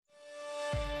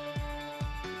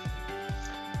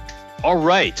All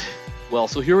right. Well,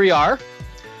 so here we are.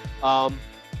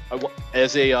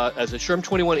 As a SHRM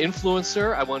 21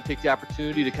 influencer, I want to take the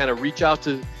opportunity to kind of reach out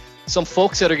to some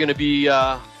folks that are going to be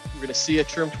we're going to see at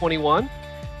SHRM 21.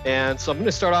 And so I'm going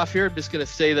to start off here. I'm just going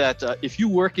to say that if you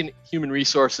work in human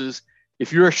resources,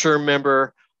 if you're a SHRM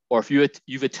member, or if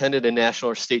you've attended a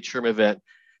national or state SHRM event,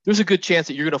 there's a good chance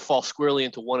that you're going to fall squarely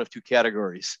into one of two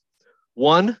categories.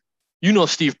 One, you know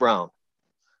Steve Browne,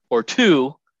 or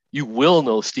two, you will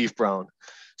know Steve Browne.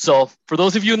 So for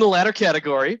those of you in the latter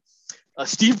category,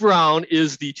 Steve Browne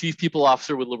is the Chief People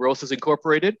Officer with La Rosa's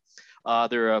Incorporated.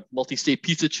 They're a multi-state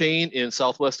pizza chain in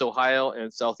Southwest Ohio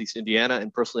and Southeast Indiana,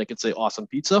 and personally I can say awesome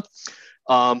pizza.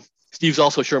 Steve's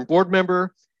also a SHRM board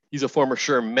member. He's a former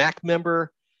SHRM MAC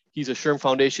member. He's a SHRM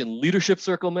Foundation Leadership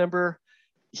Circle member.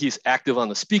 He's active on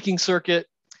the speaking circuit.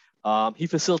 He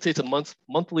facilitates a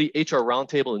monthly HR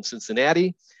roundtable in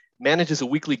Cincinnati, manages a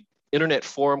weekly internet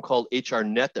forum called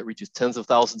HRNet that reaches tens of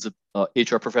thousands of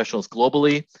HR professionals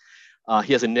globally.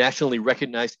 He has a nationally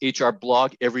recognized HR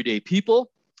blog, Everyday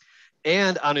People.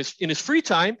 And in his free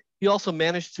time, he also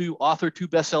managed to author 2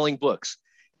 best-selling books,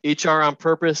 HR on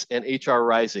Purpose and HR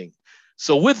Rising.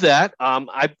 So with that,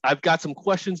 I've got some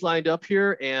questions lined up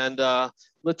here, and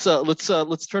let's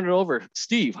turn it over.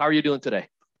 Steve, how are you doing today?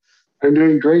 I'm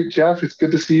doing great, Jeff. It's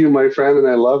good to see you, my friend, and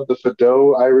I love the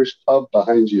Fado Irish pub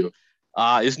behind you.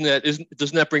 Doesn't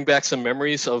that bring back some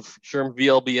memories of SHRM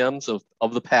VLBMs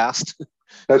of the past?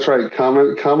 That's right.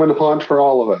 Common haunt for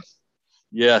all of us.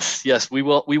 Yes. We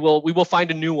will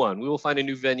find a new one. We will find a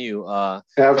new venue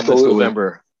from this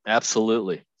November.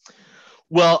 Absolutely.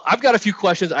 Well, I've got a few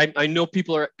questions. I know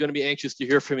people are going to be anxious to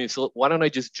hear from you, so why don't I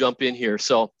just jump in here?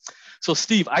 So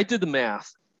Steve, I did the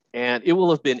math, and it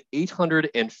will have been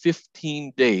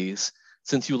 815 days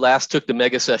since you last took the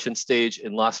mega session stage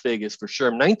in Las Vegas for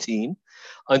SHRM 19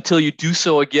 until you do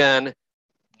so again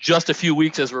just a few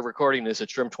weeks as we're recording this at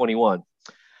SHRM 21.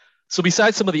 So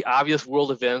besides some of the obvious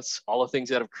world events, all the things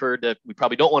that have occurred that we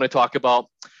probably don't want to talk about,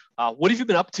 what have you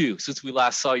been up to since we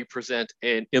last saw you present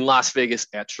in Las Vegas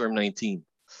at SHRM 19?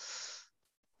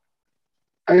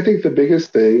 I think the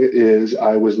biggest thing is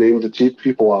I was named the Chief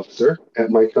People Officer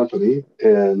at my company,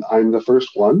 and I'm the first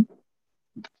one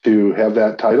to have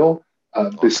that title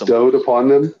bestowed upon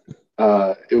them.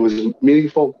 It was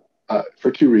meaningful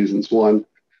for 2 reasons. One,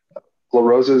 La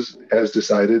Rosa's has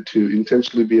decided to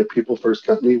intentionally be a people-first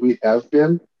company. We have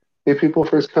been a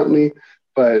people-first company,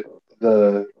 but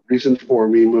the reason for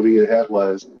me moving ahead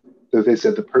was that they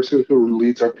said the person who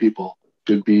leads our people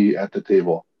should be at the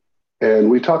table. And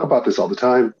we talk about this all the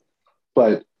time,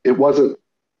 but it wasn't,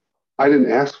 I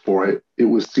didn't ask for it. It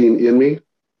was seen in me,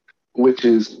 which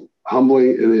is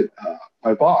humbling. And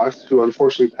my boss, who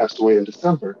unfortunately passed away in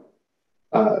December,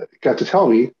 got to tell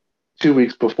me 2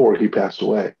 weeks before he passed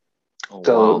away. Oh,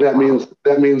 so wow.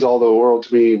 that means all the world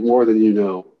to me, more than you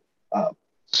know.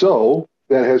 So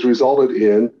that has resulted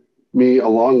in me,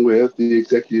 along with the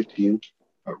executive team,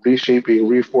 reshaping,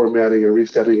 reformatting, and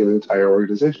resetting an entire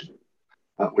organization,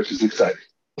 which is exciting.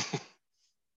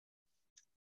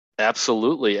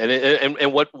 Absolutely,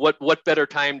 and what better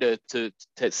time to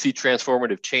see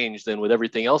transformative change than with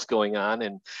everything else going on,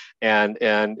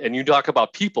 and you talk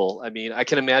about people. I mean, I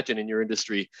can imagine in your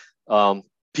industry,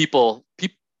 people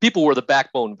were the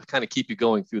backbone to kind of keep you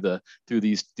going through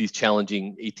these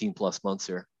challenging 18 plus months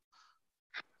here.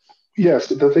 Yes,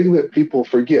 the thing that people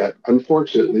forget,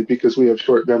 unfortunately, because we have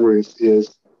short memories,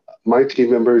 is my team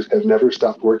members have never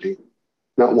stopped working,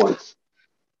 not once.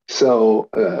 So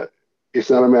it's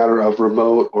not a matter of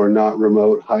remote or not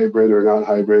remote, hybrid or not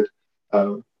hybrid.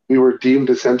 We were deemed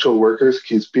essential workers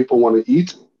because people want to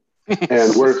eat,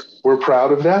 and we're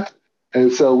proud of that.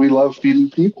 And so we love feeding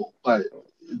people. But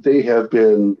they have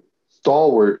been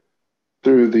stalwart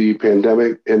through the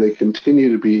pandemic, and they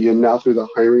continue to be, and now through the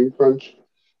hiring crunch.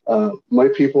 My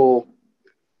people,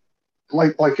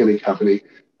 like any company,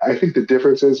 I think the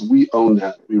difference is we own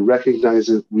that. We recognize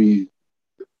it. We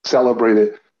celebrate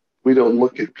it. We don't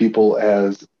look at people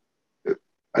as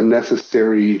a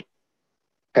necessary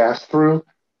pass-through.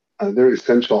 They're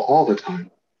essential all the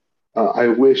time. I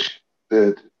wish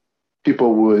that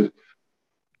people would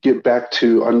get back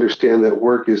to understand that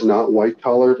work is not white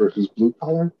collar versus blue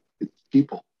collar. It's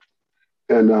people.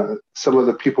 And some of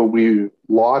the people we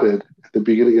lauded at the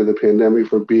beginning of the pandemic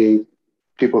for being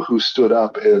people who stood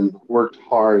up and worked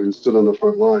hard and stood on the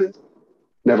front lines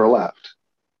never left.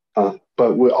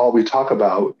 But all we talk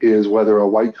about is whether a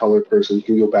white collar person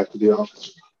can go back to the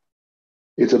office.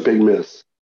 It's a big miss.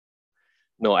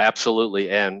 No, absolutely.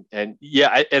 And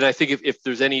I think if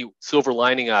there's any silver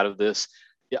lining out of this,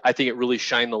 I think it really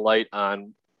shined the light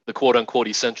on the quote unquote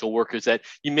essential workers that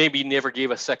you maybe never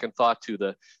gave a second thought to,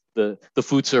 the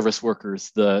food service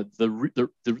workers, the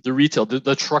retail,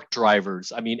 the truck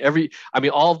drivers. I mean,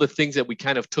 all of the things that we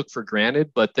kind of took for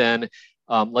granted, but then,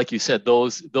 like you said,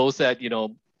 those that,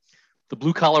 the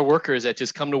blue collar workers that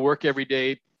just come to work every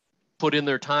day, put in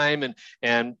their time,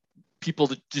 and people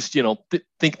that just,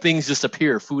 think things just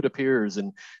appear, food appears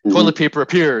and toilet paper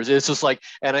appears. It's just like,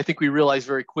 and I think we realized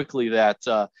very quickly that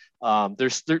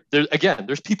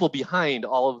there's people behind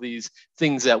all of these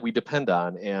things that we depend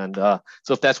on. And so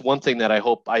if that's one thing that I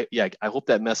hope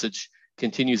that message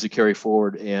continues to carry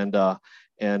forward. And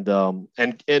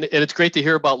it's great to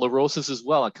hear about La Rosa's as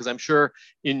well, because I'm sure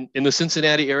in the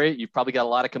Cincinnati area, you've probably got a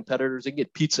lot of competitors that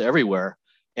get pizza everywhere.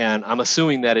 And I'm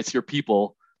assuming that it's your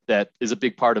people that is a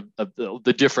big part of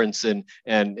the difference and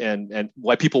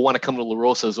why people want to come to La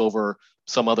Rosa's over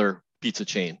some other pizza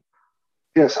chain.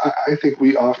 Yes, I think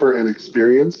we offer an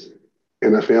experience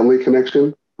and a family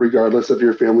connection, regardless of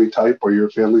your family type or your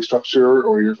family structure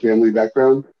or your family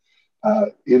background.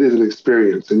 It is an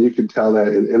experience, and you can tell that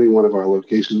in any one of our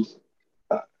locations.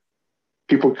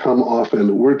 People come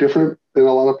often. We're different than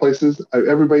a lot of places.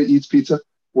 Everybody eats pizza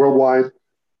worldwide.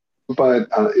 But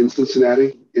in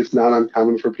Cincinnati, it's not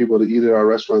uncommon for people to eat at our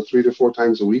restaurant 3 to 4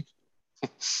 times a week.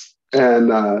 And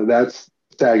that's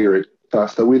staggering to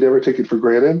us, that we never take it for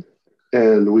granted.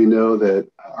 And we know that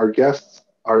our guests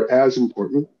are as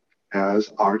important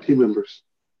as our team members.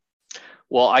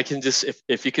 Well, I can just,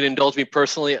 if you can indulge me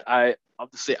personally, I'll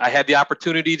just say I had the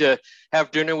opportunity to have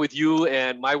dinner with you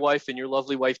and my wife and your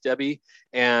lovely wife, Debbie.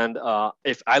 And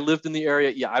if I lived in the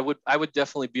area, I would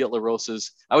definitely be at La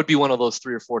Rosa's. I would be one of those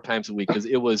 3 or 4 times a week, because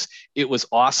it was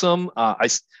awesome.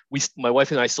 My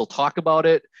wife and I still talk about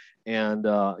it. And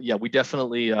we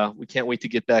definitely, we can't wait to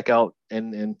get back out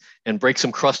and break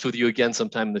some crust with you again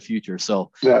sometime in the future.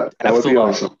 So yeah, that would be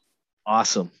awesome.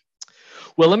 Awesome.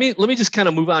 Well, let me just kind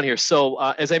of move on here. So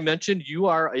as I mentioned, you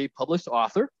are a published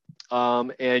author,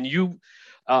 and you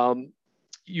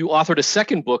authored a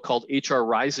second book called HR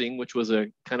Rising, which was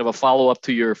a kind of a follow-up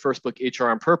to your first book, HR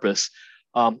on Purpose.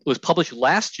 It was published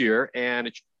last year,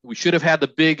 and we should have had the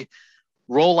big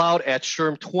rollout at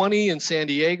SHRM 20 in San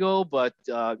Diego, but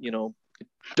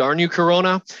darn you,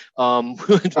 Corona,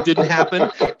 it didn't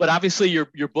happen. But obviously,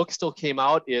 your book still came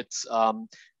out. It's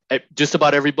just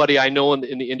about everybody I know in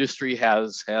the industry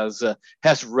has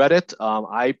read it.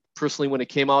 I personally, when it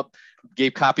came out,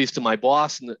 gave copies to my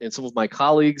boss and some of my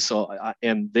colleagues. So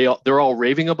they're all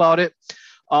raving about it.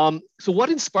 So what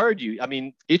inspired you? I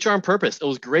mean, HR on Purpose, it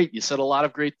was great. You said a lot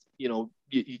of great,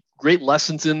 great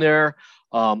lessons in there.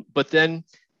 But then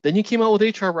you came out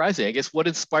with HR Rising. I guess what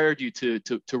inspired you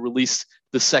to release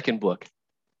the second book?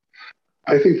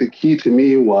 I think the key to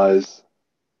me was,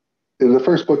 in the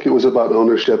first book, it was about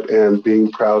ownership and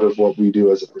being proud of what we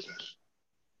do as a profession.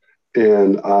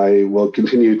 And I will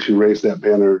continue to raise that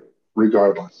banner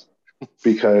regardless,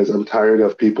 because I'm tired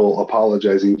of people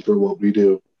apologizing for what we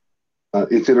do.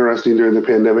 It's interesting during the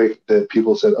pandemic that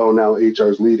people said, oh, now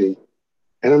HR is leading.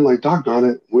 And I'm like, doggone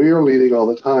it, we are leading all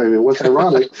the time. And what's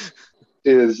ironic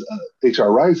is HR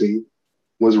Rising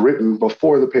was written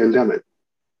before the pandemic.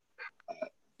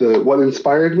 What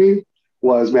inspired me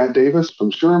was Matt Davis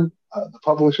from SHRM, the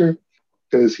publisher,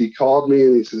 because he called me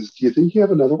and he says, do you think you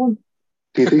have another one?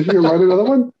 Do you think you can write another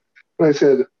one? And I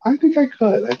said, I think I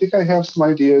could. I think I have some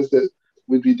ideas that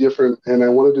would be different. And I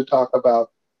wanted to talk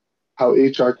about how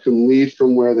HR can lead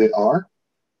from where they are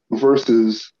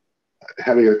versus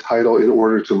having a title in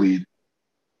order to lead.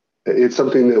 It's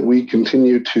something that we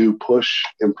continue to push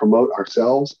and promote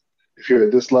ourselves. If you're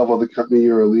at this level of the company,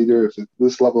 you're a leader. If at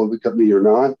this level of the company, you're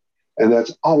not. And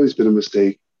that's always been a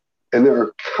mistake. And there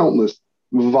are countless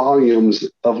volumes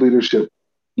of leadership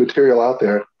material out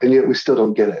there, and yet we still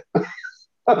don't get it.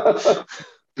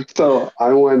 So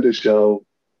I wanted to show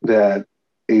that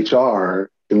HR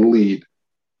can lead,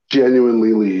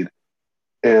 genuinely lead.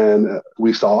 And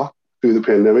we saw through the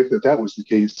pandemic that was the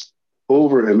case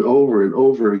over and over and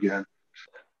over again.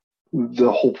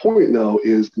 The whole point, though,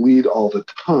 is lead all the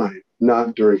time,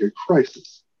 not during a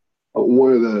crisis.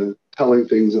 One of the telling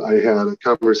things, I had a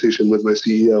conversation with my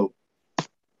CEO,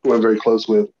 who I'm very close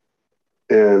with,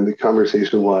 and the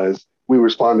conversation was, we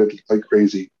responded like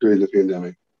crazy during the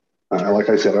pandemic. Like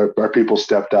I said, our people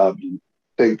stepped up, and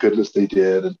thank goodness they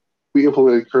did. And we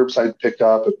implemented curbside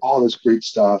pickup and all this great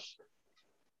stuff.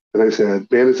 And I said,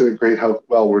 man, isn't it great how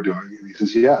well we're doing? And he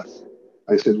says, yes.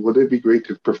 I said, wouldn't it be great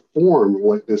to perform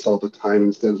like this all the time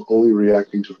instead of only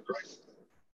reacting to a crisis?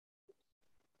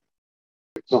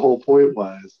 The whole point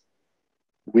was,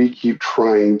 we keep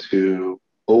trying to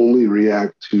only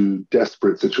react to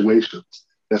desperate situations.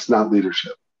 That's not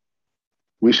leadership.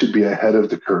 we should be ahead of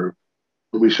the curve.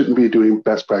 We shouldn't be doing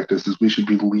best practices. We should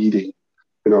be leading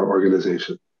in our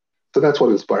organization. So that's what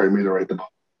inspired me to write the book.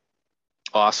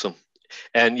 Awesome.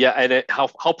 And yeah, and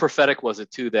how prophetic was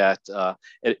it too that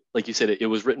like you said, it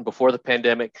was written before the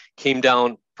pandemic, came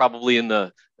down probably in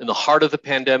the heart of the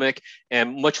pandemic,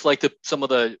 and much like some of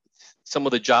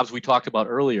the jobs we talked about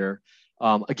earlier.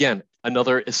 Again,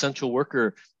 another essential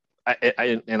worker,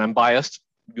 and I'm biased.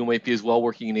 You might be as well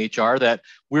working in HR. That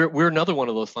we're another one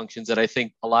of those functions that I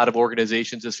think a lot of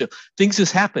organizations just feel things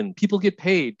just happen. People get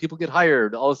paid, people get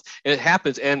hired, all this, and it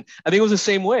happens. And I think it was the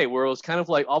same way where it was kind of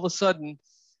like all of a sudden.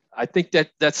 I think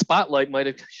that spotlight might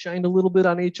have shined a little bit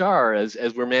on HR as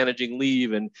we're managing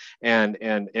leave and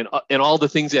all the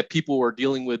things that people were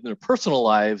dealing with in their personal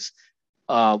lives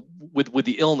with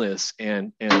the illness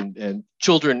and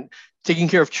children, taking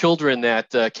care of children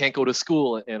that can't go to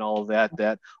school and all of that.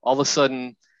 That all of a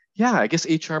sudden, yeah, I guess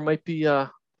HR might be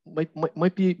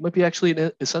actually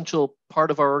an essential part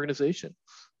of our organization.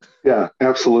 Yeah,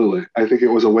 absolutely. I think it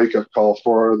was a wake-up call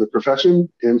for the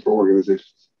profession and for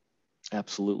organizations.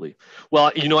 Absolutely.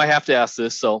 Well, I have to ask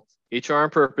this. So HR on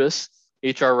Purpose,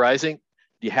 HR Rising.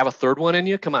 Do you have a third one in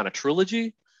you? Come on, a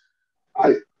trilogy?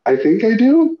 I think I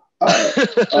do.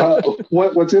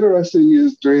 What's interesting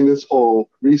is during this whole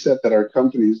reset that our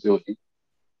company is doing,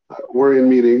 we're in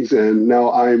meetings and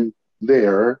now I'm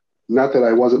there. Not that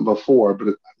I wasn't before,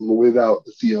 but without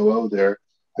the COO there,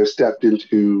 I stepped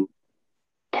into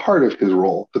part of his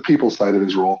role, the people side of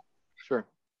his role. Sure.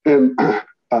 And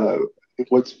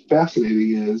what's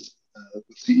fascinating is the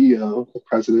CEO, the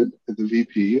president, and the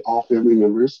VP, all family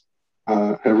members,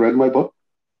 have read my book.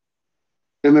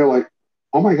 And they're like,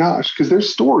 oh my gosh, because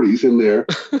there's stories in there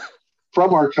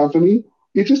from our company.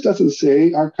 It just doesn't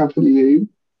say our company name.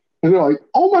 And they're like,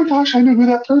 oh my gosh, I know who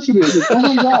that person is. And,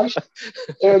 oh my gosh.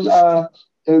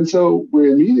 And so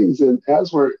we're in meetings. And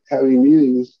as we're having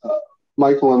meetings,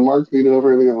 Michael and Mark lean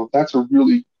over and they go, that's a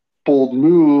really bold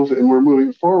move. And we're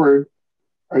moving forward.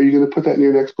 Are you going to put that in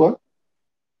your next book?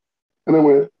 And I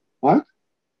went, what?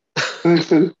 And they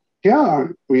said, yeah,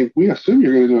 we assume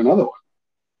you're going to do another one.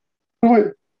 And I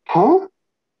went, huh?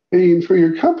 I mean, for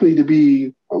your company to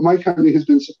be, my company has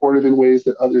been supportive in ways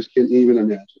that others can't even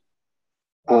imagine.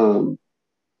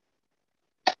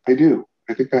 I do.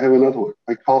 I think I have another one.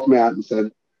 I called Matt and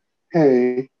said,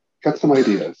 hey, got some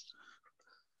ideas.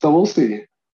 So we'll see.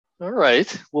 All right.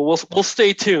 Well, we'll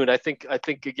stay tuned. I think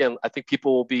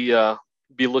people will be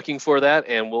looking for that,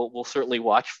 and we'll certainly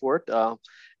watch for it.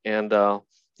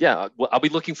 Yeah, I'll be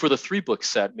looking for the 3-book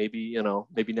set. Maybe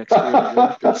next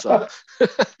year. So.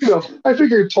 I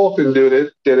figured Tolkien did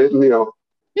it, and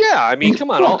Yeah, I mean,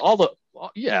 come on,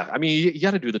 yeah, I mean, you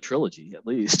got to do the trilogy at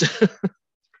least.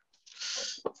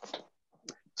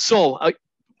 So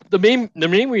the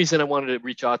main reason I wanted to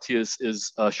reach out to you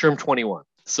is SHRM 21.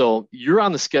 So you're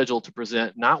on the schedule to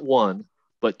present not one,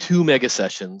 but 2 mega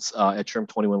sessions at SHRM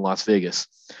 21 Las Vegas.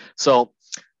 So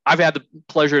I've had the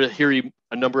pleasure to hear you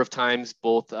a number of times,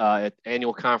 both at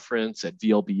annual conference, at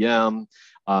VLBM,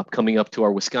 coming up to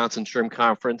our Wisconsin SHRM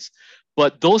conference.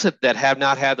 But those that have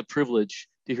not had the privilege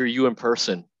to hear you in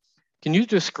person, can you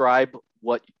describe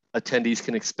what attendees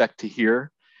can expect to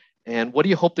hear? And what do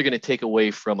you hope they're going to take away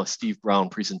from a Steve Browne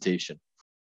presentation?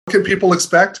 What can people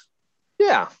expect?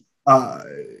 Yeah.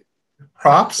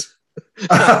 Props.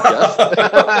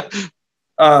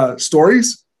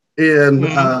 Stories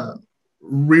and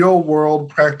real world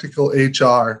practical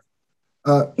HR.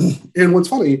 And what's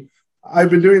funny,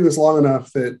 I've been doing this long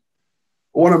enough that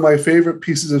one of my favorite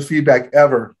pieces of feedback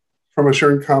ever from a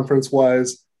SHRM conference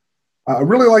was, I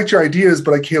really liked your ideas,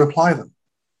 but I can't apply them.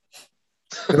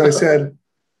 And I said,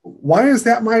 why is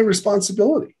that my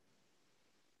responsibility?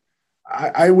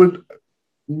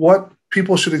 What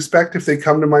people should expect if they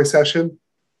come to my session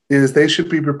is they should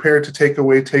be prepared to take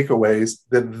away takeaways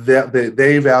that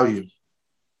they value.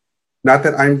 Not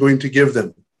that I'm going to give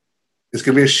them. It's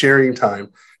going to be a sharing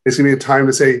time. It's going to be a time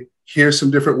to say, here's some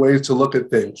different ways to look at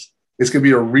things. It's going to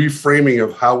be a reframing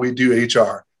of how we do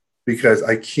HR because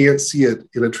I can't see it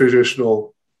in a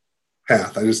traditional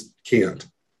path. I just can't.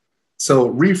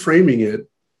 So reframing it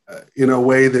in a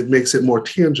way that makes it more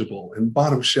tangible and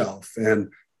bottom shelf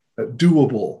and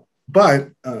doable. But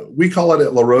we call it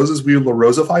at La Rosa's, we La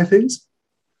Rosify things.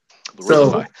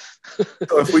 So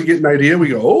if we get an idea, we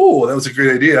go, oh, that was a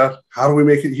great idea. How do we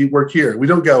make it work here? We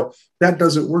don't go, that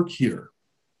doesn't work here.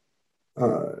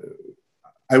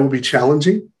 I will be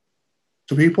challenging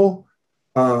to people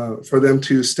for them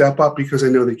to step up because I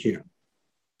know they can,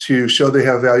 to show they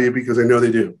have value because I know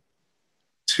they do,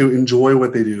 to enjoy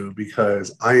what they do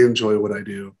because I enjoy what I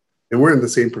do. And we're in the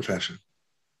same profession.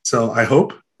 So I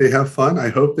hope they have fun. I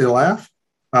hope they laugh.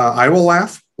 I will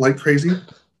laugh like crazy.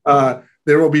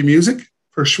 There will be music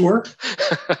for sure.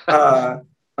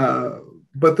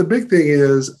 But the big thing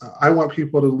is I want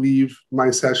people to leave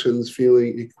my sessions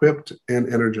feeling equipped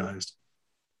and energized.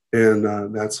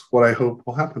 And that's what I hope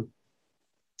will happen.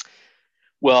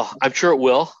 Well, I'm sure it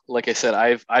will. Like I said,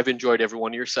 I've enjoyed every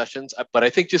one of your sessions, but I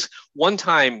think just one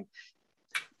time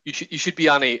you should be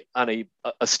on a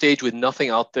stage with nothing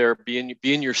out there, be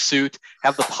in your suit,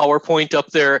 have the PowerPoint up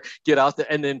there, get out there,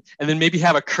 and then maybe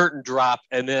have a curtain drop,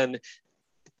 and then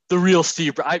the real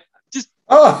Steve. I just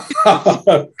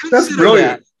that's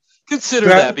brilliant. Consider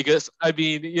that, because I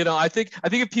mean, I think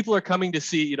if people are coming to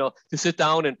see, to sit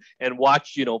down and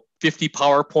watch, 50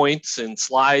 PowerPoints and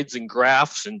slides and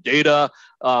graphs and data,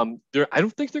 I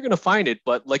don't think they're going to find it.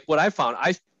 But like what I found,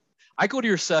 I go to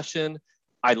your session,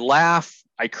 I laugh,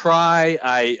 I cry,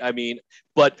 I mean,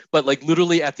 but like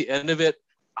literally at the end of it,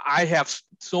 I have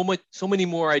so many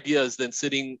more ideas than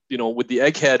sitting, with the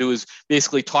egghead who is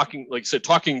basically talking, like I said,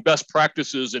 talking best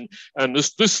practices and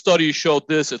this study showed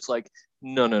this. It's like,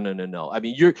 no. I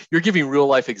mean, you're giving real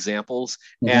life examples,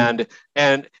 and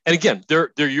again,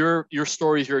 they're your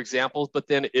stories, your examples, but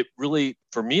then it really,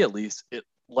 for me at least, it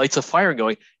lights a fire and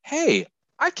going, hey,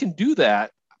 I can do that,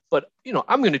 but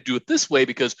I'm going to do it this way,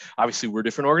 because obviously we're a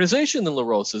different organization than La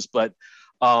Rosa's, but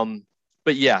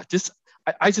yeah,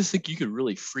 I just think you could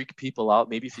really freak people out.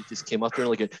 Maybe if you just came out there in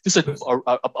like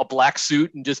a black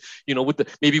suit and just, with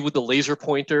the laser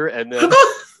pointer, and then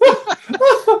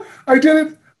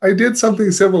I did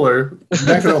something similar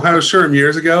back in Ohio SHRM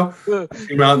years ago. I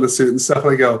came out in the suit and stuff,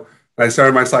 and I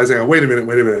started my slides, and I go, wait a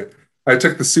minute. I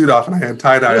took the suit off and I had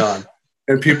tie-dye on,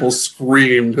 and people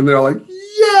screamed, and they're like,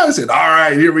 yeah! I said, all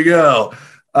right, here we go.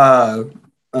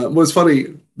 What's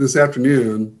funny, this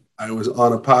afternoon, I was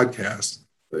on a podcast,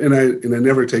 and I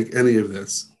never take any of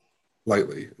this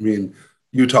lightly. I mean,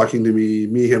 you talking to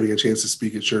me having a chance to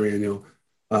speak at SHRM Annual,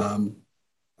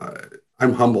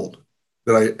 I'm humbled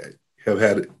that I have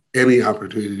had any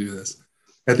opportunity to do this.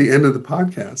 At the end of the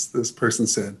podcast, this person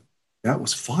said, that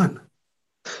was fun.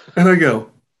 And I go,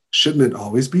 shouldn't it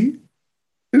always be?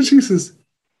 And she says,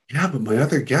 yeah, but my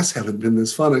other guests haven't been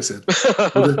this fun. I said,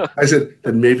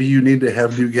 then maybe you need to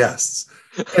have new guests.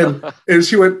 And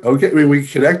she went, okay. I mean, we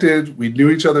connected, we knew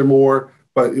each other more,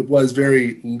 but it was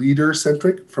very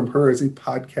leader-centric from her as a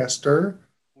podcaster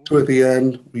to at the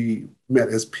end, we met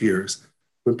as peers.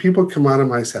 When people come out of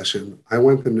my session, I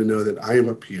want them to know that I am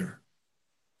a peer.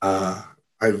 I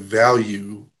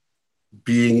value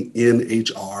being in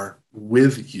HR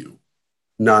with you,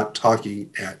 not talking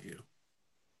at you.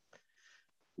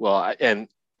 Well, I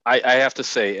have to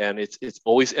say, and it's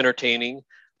always entertaining.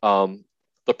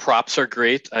 The props are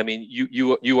great. I mean,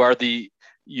 you are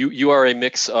a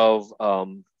mix of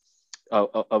an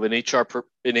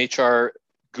HR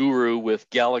guru with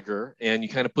Gallagher, and you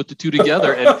kind of put the two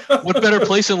together. And what better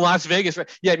place in Las Vegas? Right?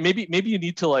 Yeah, maybe you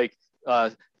need to like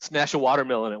smash a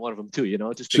watermelon at one of them too.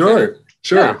 Just sure.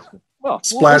 Yeah. Well,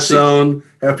 splash zone,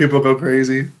 have people go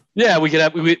crazy. Yeah, we could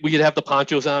have the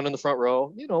ponchos on in the front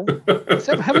row. Let's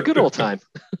have a good old time.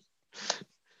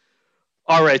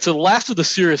 All right, so the last of the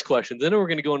serious questions. Then we're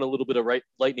going to go in a little bit of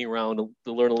lightning round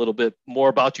to learn a little bit more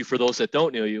about you for those that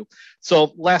don't know you.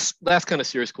 So last kind of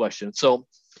serious question. So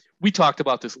we talked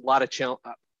about this a lot of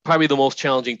probably the most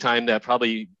challenging time that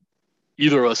probably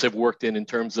either of us have worked in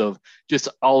terms of just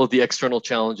all of the external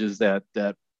challenges that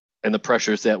and the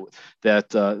pressures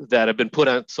that have been put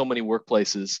on so many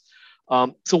workplaces.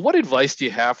 So what advice do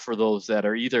you have for those that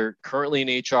are either currently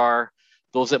in HR,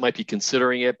 those that might be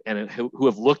considering it, and who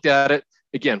have looked at it?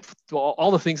 Again,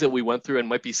 all the things that we went through and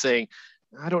might be saying,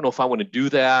 I don't know if I want to do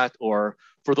that, or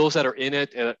for those that are in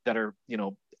it and that are,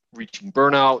 reaching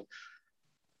burnout,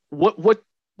 what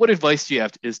advice do you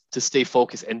have is to stay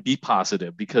focused and be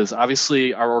positive? Because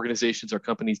obviously our organizations, our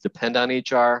companies depend on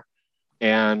HR,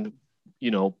 and,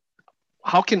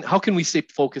 how can we stay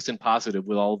focused and positive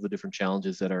with all of the different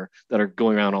challenges that are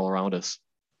going around all around us?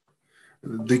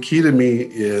 The key to me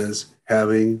is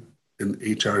having an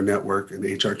HR network, an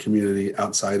HR community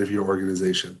outside of your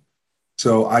organization.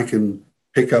 So I can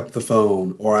pick up the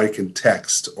phone, or I can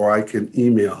text, or I can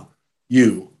email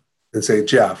you and say,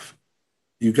 Jeff,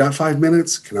 you got 5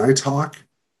 minutes? Can I talk?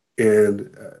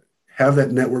 And have that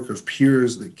network of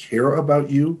peers that care about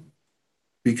you,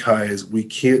 because we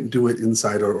can't do it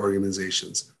inside our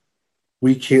organizations.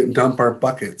 We can't dump our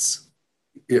buckets.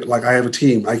 Like I have a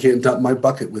team, I can't dump my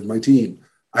bucket with my team.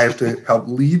 I have to help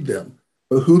lead them.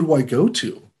 But who do I go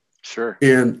to? Sure.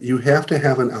 And you have to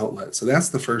have an outlet. So that's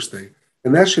the first thing.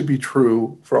 And that should be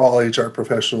true for all HR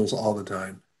professionals all the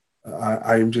time.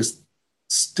 I'm just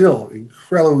still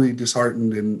incredibly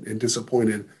disheartened and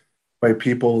disappointed by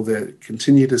people that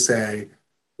continue to say,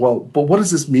 well, but what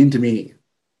does this mean to me?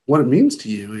 What it means to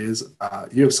you is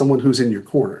you have someone who's in your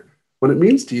corner. What it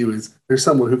means to you is there's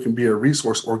someone who can be a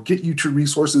resource or get you to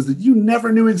resources that you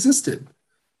never knew existed.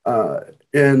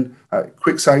 And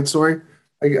quick side story,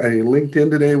 I linked in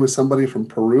today with somebody from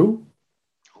Peru.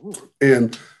 Ooh.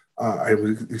 And I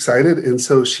was excited. And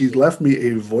so she left me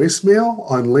a voicemail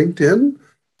on LinkedIn.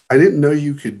 I didn't know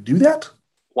you could do that.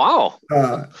 Wow.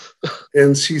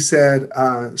 And she said,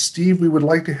 Steve, we would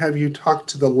like to have you talk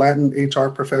to the Latin HR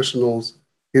professionals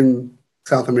in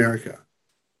South America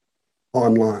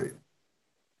online.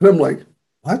 And I'm like,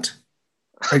 what?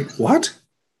 Like, what?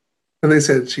 And they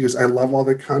said, she goes, I love all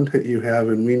the content you have,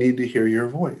 and we need to hear your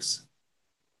voice.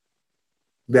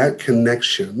 That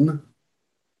connection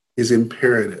is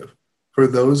imperative. For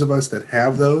those of us that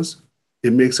have those,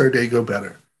 it makes our day go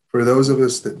better. For those of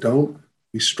us that don't,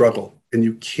 we struggle, and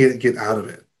you can't get out of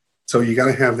it. So you got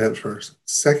to have that first.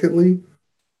 Secondly,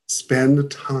 spend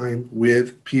time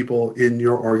with people in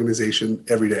your organization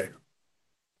every day.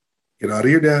 Get out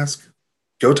of your desk,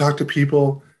 go talk to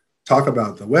people, talk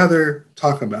about the weather,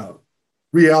 talk about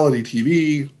reality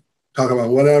TV, talk about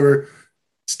whatever.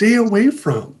 Stay away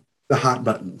from the hot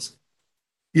buttons.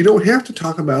 You don't have to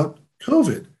talk about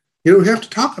COVID. You don't have to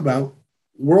talk about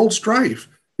world strife.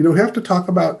 You don't have to talk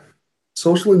about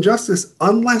social injustice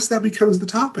unless that becomes the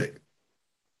topic.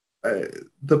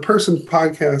 The person did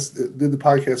the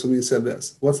podcast when he said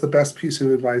this, what's the best piece of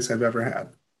advice I've ever had?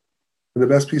 And the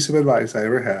best piece of advice I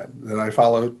ever had that I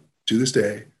follow to this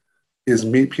day is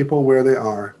meet people where they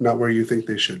are, not where you think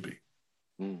they should be.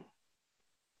 Mm.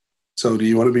 So do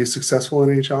you want to be successful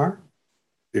in HR?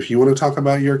 If you want to talk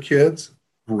about your kids,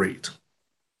 great.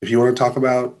 If you want to talk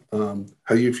about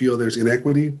how you feel there's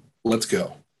inequity, let's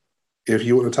go. If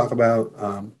you want to talk about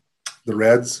the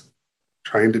Reds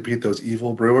trying to beat those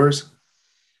evil Brewers,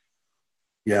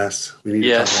 yes, we need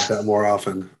to talk about that more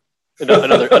often.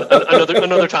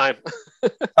 Another time.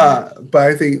 But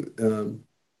I think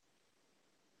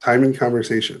time and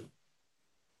conversation,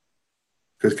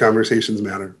 because conversations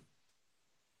matter.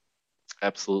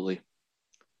 Absolutely.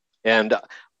 And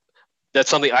that's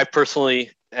something I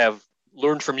personally have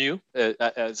learned from you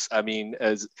as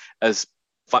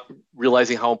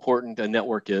realizing how important a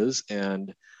network is,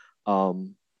 and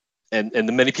the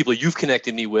many people you've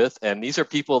connected me with. And these are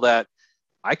people that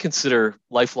I consider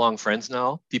lifelong friends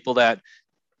now, people that,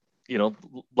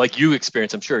 like you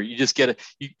experience, I'm sure you just get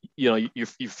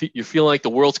you feel like the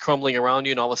world's crumbling around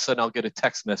you, and all of a sudden I'll get a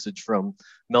text message from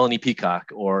Melanie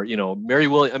Peacock or, Mary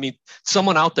Williams. I mean,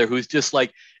 someone out there who's just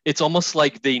like, it's almost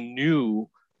like they knew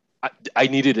I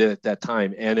needed it at that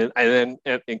time. And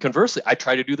conversely, I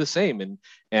try to do the same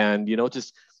and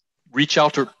just reach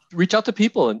out to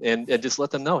people and just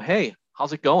let them know, hey,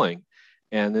 how's it going?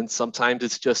 And then sometimes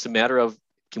it's just a matter of,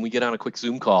 can we get on a quick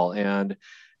Zoom call and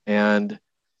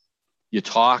you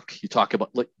talk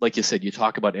about, like you said, you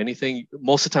talk about anything.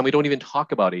 Most of the time we don't even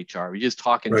talk about HR. We just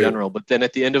talk in general. But then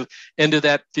at the end of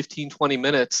that 15, 20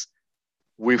 minutes,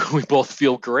 we both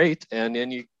feel great. And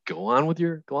then you go on with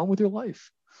your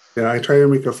life. Yeah, I try to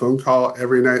make a phone call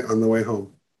every night on the way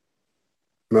home.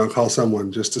 And I'll call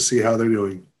someone just to see how they're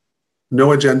doing.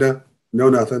 No agenda, no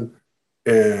nothing.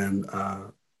 And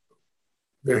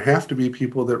there have to be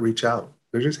people that reach out.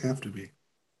 There just have to be.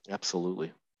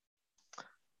 Absolutely.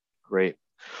 Great.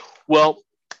 Well,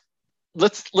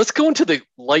 let's go into the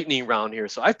lightning round here.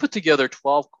 So I've put together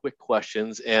 12 quick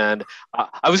questions, and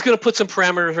I was going to put some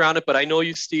parameters around it, but I know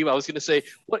you, Steve. I was going to say,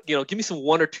 give me some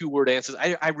 1 or 2 word answers.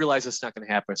 I realize it's not going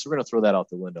to happen, so we're going to throw that out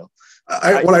the window.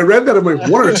 When I read that, I'm like,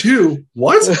 1 or 2?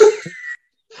 What?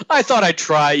 I thought I'd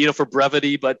try, for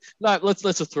brevity, but let's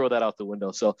just throw that out the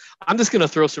window. So I'm just going to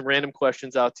throw some random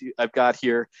questions out to you. I've got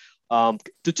here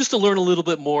to learn a little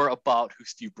bit more about who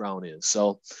Steve Browne is.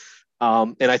 So.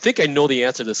 And I think I know the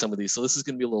answer to some of these, so this is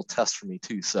going to be a little test for me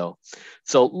too. So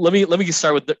let me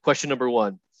start with question number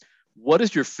 1. What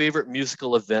is your favorite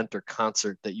musical event or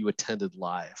concert that you attended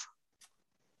live?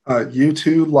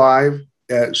 U2 live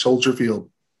at Soldier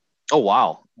Field. Oh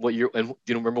wow! What year? And do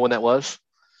you remember when that was?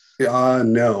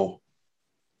 No.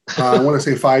 I want to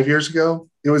say 5 years ago.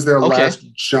 It was their last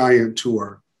giant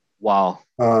tour. Wow.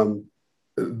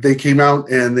 They came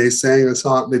out and they sang a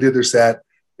song. They did their set.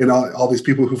 And all these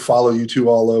people who follow U2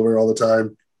 all over all the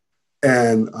time.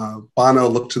 And Bono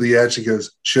looked to the edge and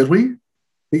goes, should we?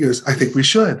 He goes, I think we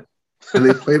should. And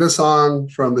they played a song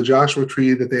from the Joshua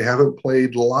Tree that they haven't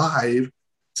played live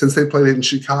since they played it in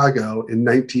Chicago in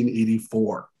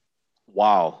 1984.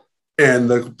 Wow. And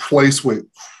the place went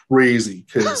crazy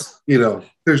because,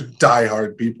 there's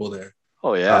diehard people there.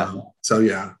 Oh, yeah. So,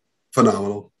 yeah,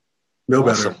 phenomenal. No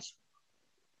awesome. better.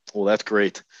 Well, that's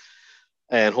great.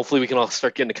 And hopefully we can all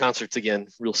start getting to concerts again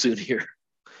real soon here.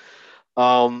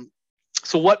 Um,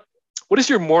 so what is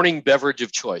your morning beverage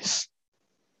of choice?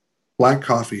 Black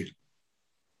coffee,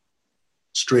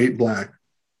 straight black.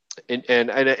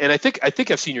 And I think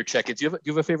I've seen your check-ins. Do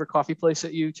you have a favorite coffee place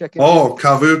that you check in? Oh,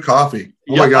 Kavu coffee.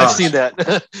 Oh my Yep, gosh. I've seen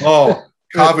that. Oh,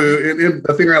 Kavu. And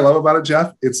the thing I love about it,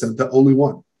 Jeff, it's the only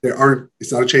one.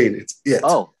 It's not a chain. It's it.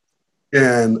 Oh,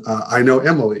 And I know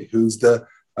Emily, who's the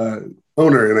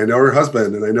owner, and I know her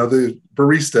husband, and I know the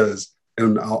baristas,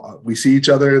 and we see each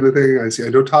other in the thing. I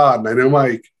know Todd, and I know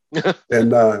Mike,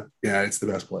 and yeah, it's the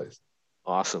best place.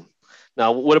 Awesome.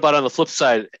 Now, what about on the flip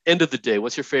side? End of the day,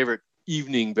 what's your favorite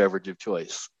evening beverage of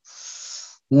choice?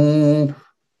 It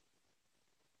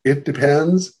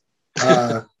depends.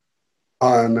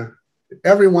 On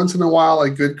every once in a while, a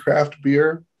good craft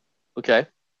beer. Okay.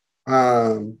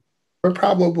 But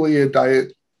probably a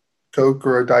Diet Coke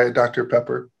or a Diet Dr.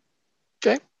 Pepper.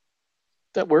 Okay.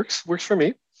 That works. Works for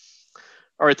me.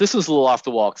 All right. This is a little off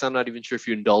the wall because I'm not even sure if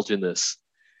you indulge in this.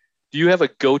 Do you have a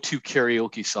go-to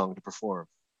karaoke song to perform?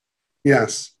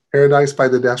 Yes. Paradise by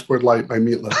the Dashboard Light by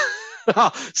Meatloaf.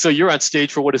 So you're on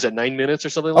stage for what is it, 9 minutes or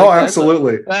something like that? Oh,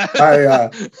 absolutely.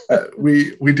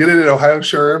 We did it at Ohio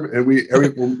SHRM,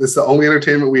 and it's the only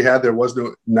entertainment we had. There was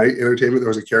no night entertainment. There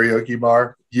was a karaoke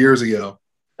bar years ago.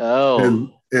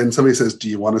 Oh. And somebody says, "Do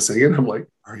you want to sing it?" I'm like,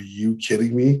 "Are you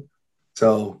kidding me?"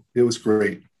 So it was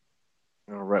great.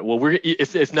 All right. Well,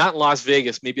 if not in Las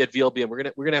Vegas, maybe at VLBM, we're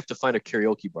gonna have to find a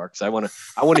karaoke bar because I want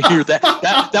to hear that.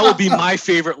 That would be my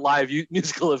favorite live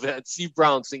musical event. Steve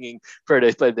Browne singing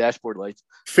 "Paradise by the Dashboard Lights."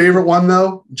 Favorite one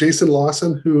though, Jason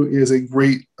Lawson, who is a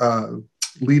great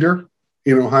leader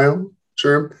in Ohio.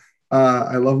 Sure,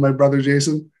 I love my brother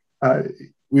Jason.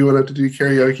 We went up to do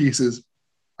karaoke. He says,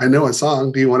 "I know a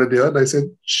song. Do you want to do it?" And I said,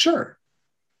 "Sure."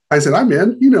 I said, "I'm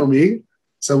in. You know me."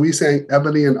 So we sang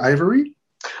 "Ebony and Ivory."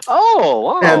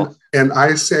 Oh, wow. And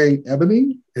I sang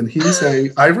Ebony and he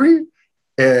sang Ivory.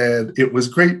 And it was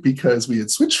great because we had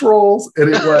switched roles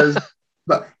and it was,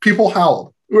 people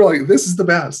howled. We were like, this is the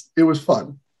best. It was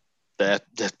fun. That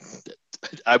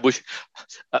I wish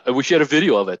you had a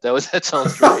video of it. That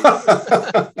sounds great.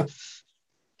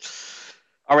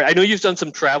 All right. I know you've done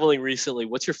some traveling recently.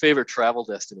 What's your favorite travel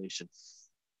destination?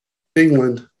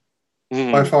 England,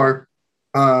 by far.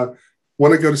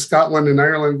 Want to go to Scotland and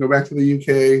Ireland, go back to the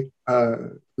UK.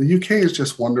 The UK is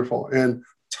just wonderful and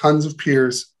tons of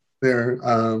peers there.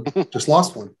 Just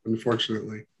lost one,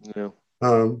 unfortunately. Yeah.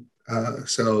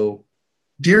 So,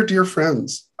 dear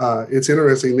friends, it's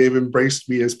interesting. They've embraced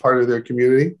me as part of their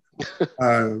community.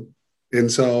 And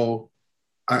so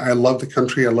I love the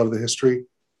country. I love the history.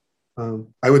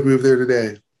 I would move there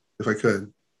today if I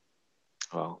could.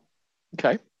 Oh,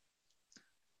 okay.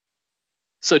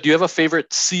 So do you have a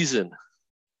favorite season?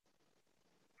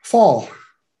 Fall.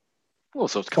 Oh,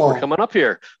 so we're coming up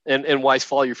here. And why is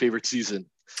fall your favorite season?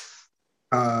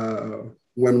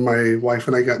 When my wife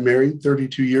and I got married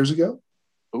 32 years ago.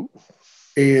 Ooh.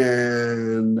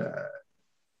 And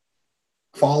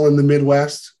fall in the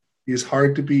Midwest is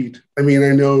hard to beat. I mean,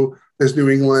 I know there's New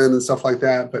England and stuff like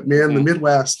that, but man, the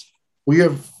Midwest, we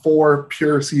have 4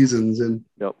 pure seasons, and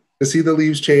to see the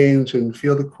leaves change and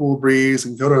feel the cool breeze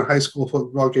and go to a high school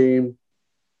football game,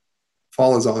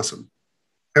 fall is awesome.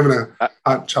 Having a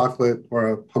hot chocolate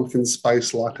or a pumpkin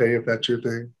spice latte, if that's your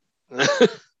thing.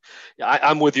 Yeah,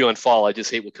 I'm with you on fall. I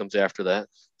just hate what comes after that.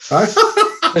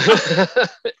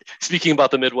 Speaking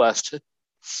about the Midwest.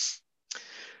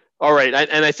 All right,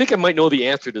 and I think I might know the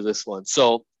answer to this one.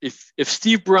 So if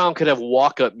Steve Browne could have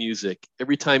walk-up music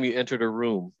every time you entered a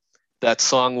room, that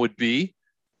song would be?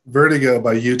 Vertigo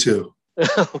by U2.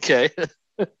 Okay.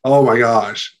 Oh my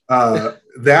gosh.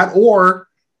 That or,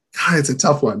 God, it's a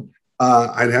tough one.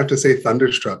 I'd have to say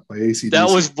Thunderstruck by AC/DC. That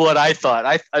was what I thought.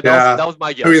 That was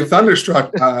my guess. I mean,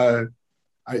 Thunderstruck,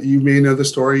 you may know the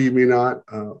story, you may not.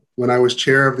 When I was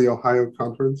chair of the Ohio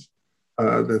conference,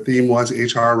 the theme was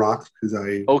HR Rock because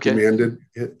I demanded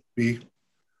it be.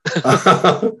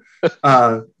 But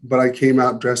I came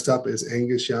out dressed up as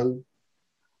Angus Young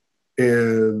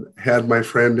and had my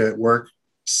friend at work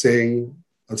sing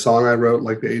a song I wrote,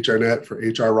 like the HR Net for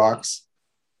HR Rocks.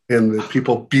 And the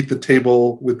people beat the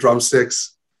table with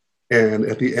drumsticks. And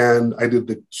at the end, I did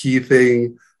the key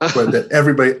thing that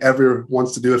everybody ever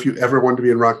wants to do. If you ever want to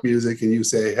be in rock music and you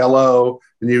say hello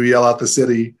and you yell out the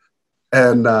city,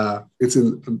 and it's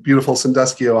in beautiful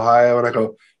Sandusky, Ohio. And I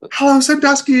go, hello,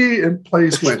 Sandusky. And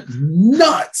place went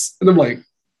nuts. And I'm like,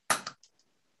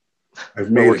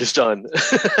 I've made My work is done.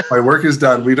 My work is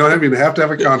done. We don't even have to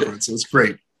have a conference. It was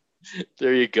great.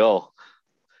 There you go.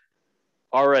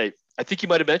 All right. I think you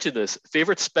might have mentioned this.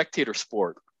 Favorite spectator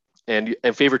sport? And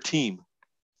favorite team?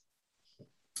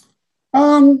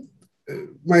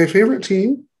 My favorite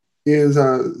team is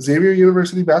Xavier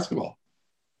University basketball.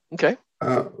 Okay.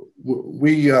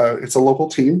 It's a local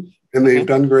team, and they've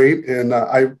done great. And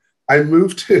I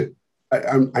moved to.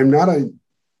 I'm not a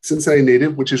Cincinnati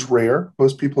native, which is rare.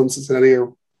 Most people in Cincinnati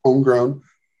are homegrown,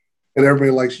 and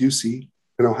everybody likes UC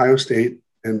and Ohio State,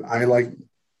 and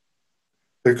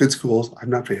they're good schools. I'm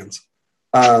not fans.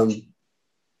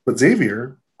 But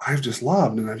Xavier, I've just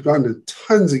loved, and I've gone to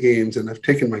tons of games, and I've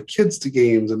taken my kids to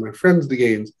games and my friends to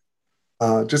games.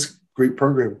 Just great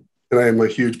program, and I am a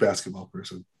huge basketball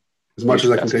person, as much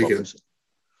as I can take it.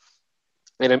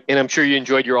 And I'm sure you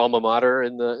enjoyed your alma mater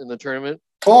in the tournament.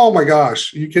 Oh my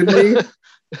gosh, are you kidding me?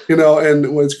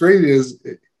 And what's great is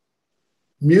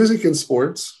music and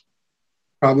sports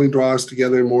probably draw us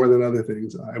together more than other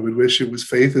things. I would wish it was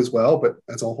faith as well, but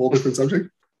that's a whole different subject.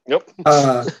 Nope.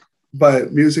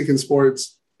 But music and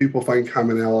sports, people find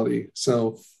commonality.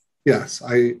 So yes,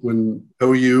 when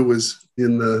OU was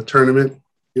in the tournament,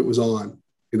 it was on,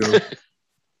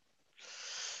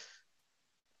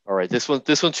 All right, this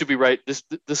one should be right. This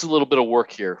is a little bit of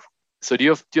work here. So do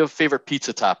you have favorite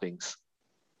pizza toppings?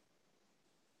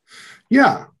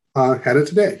 Yeah, had it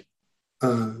today.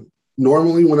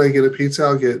 Normally when I get a pizza,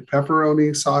 I'll get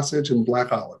pepperoni, sausage, and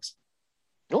black olives.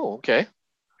 Oh, okay.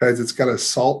 Because it's got a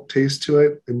salt taste to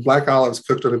it, and black olives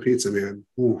cooked on a pizza, man.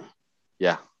 Ooh,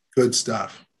 yeah, good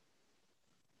stuff.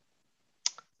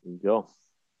 There you go.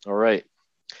 All right.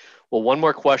 Well, one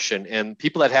more question, and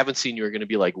people that haven't seen you are going to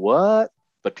be like, "What?"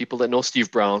 But people that know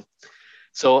Steve Browne.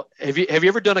 So, have you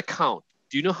ever done a count?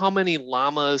 Do you know how many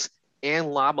llamas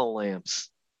and llama lamps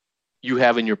you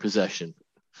have in your possession?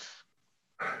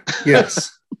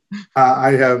 Yes,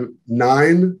 I have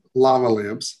 9 llama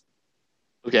lamps.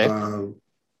 Okay.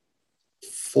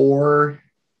 4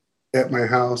 at my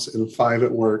house and 5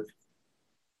 at work,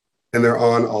 and they're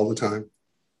on all the time.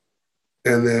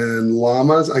 And then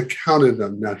llamas, I counted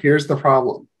them. Now here's the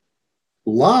problem.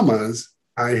 Llamas,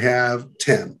 I have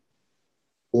 10.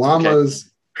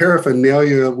 Llamas,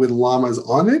 paraphernalia with llamas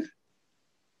on it.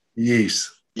 Yeesh.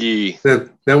 Yee. Then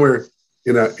we're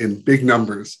in big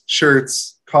numbers.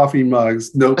 Shirts, coffee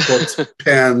mugs, notebooks,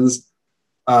 pens.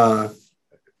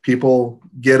 People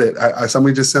get it.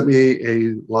 Somebody just sent me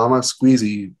a llama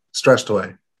squeezy stretch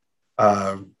toy.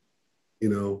 And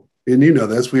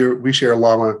this. We share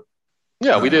llama.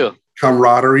 Yeah, we do.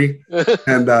 Camaraderie.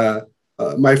 And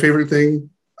my favorite thing,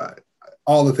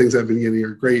 all the things I've been getting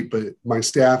are great, but my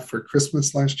staff for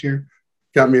Christmas last year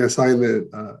got me a sign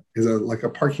that is like a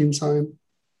parking sign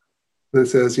that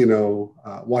says,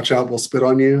 watch out, we'll spit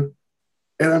on you.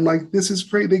 And I'm like, this is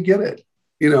great. They get it.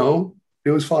 It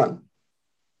was fun.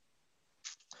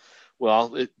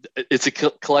 Well, it's a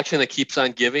collection that keeps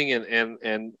on giving,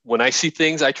 and when I see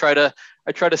things, I try to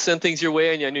send things your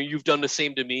way, and I know you've done the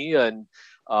same to me. And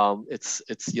it's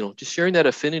just sharing that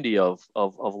affinity of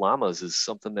llamas is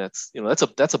something that's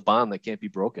that's a bond that can't be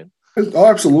broken. Oh,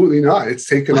 absolutely not. It's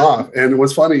taken off. And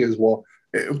what's funny is,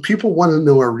 people want to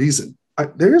know a reason.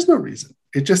 There is no reason.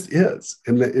 It just is,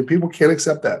 and people can't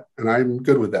accept that, and I'm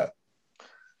good with that.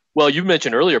 Well, you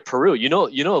mentioned earlier Peru. You know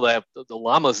that the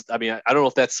llamas. I mean, I don't know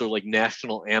if that's their When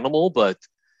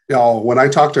I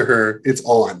talk to her, it's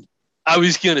on. I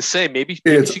was going to say maybe she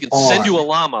can send you a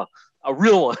llama, a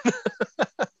real one.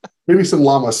 Maybe some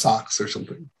llama socks or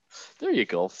something. There you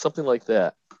go, something like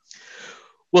that.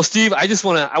 Well, Steve, I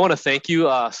want to thank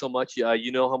you so much.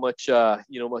 You know how much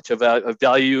much of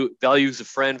value as a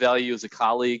friend, value as a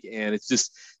colleague, and it's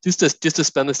just to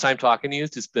spend this time talking to you.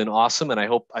 It's just been awesome, and I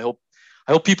hope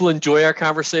people enjoy our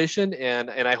conversation, and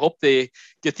I hope they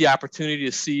get the opportunity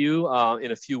to see you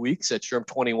in a few weeks at SHRM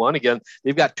 21. Again,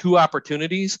 they've got 2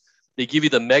 opportunities. They give you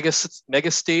the mega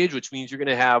stage, which means you're going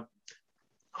to have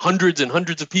hundreds and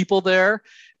hundreds of people there,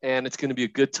 and it's going to be a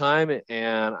good time.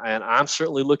 And I'm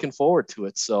certainly looking forward to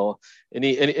it. So,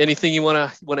 anything you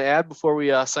want to add before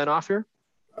we sign off here?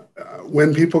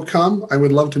 When people come, I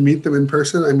would love to meet them in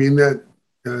person. I mean that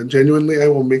genuinely. I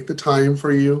will make the time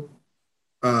for you.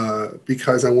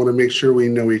 Because I want to make sure we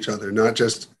know each other, not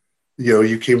just,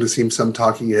 you came to see some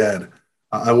talking head.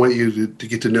 I want you to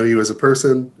get to know you as a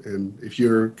person. And if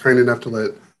you're kind enough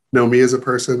to know me as a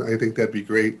person, I think that'd be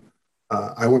great.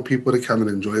 I want people to come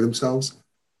and enjoy themselves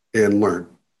and learn.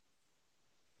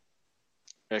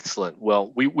 Excellent.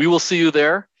 Well, we will see you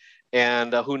there.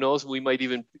 And who knows, we might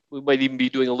even be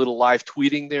doing a little live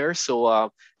tweeting there.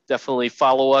 So definitely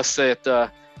follow us at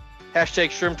hashtag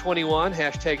SHRM21,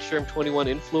 hashtag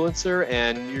SHRM21 influencer,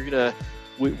 and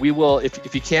we will,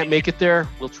 if you can't make it there,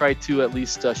 we'll try to at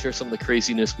least share some of the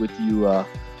craziness with you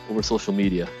over social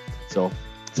media. So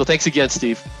thanks again,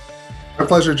 Steve. My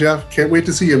pleasure, Jeff. Can't wait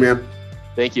to see you, man.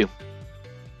 Thank you.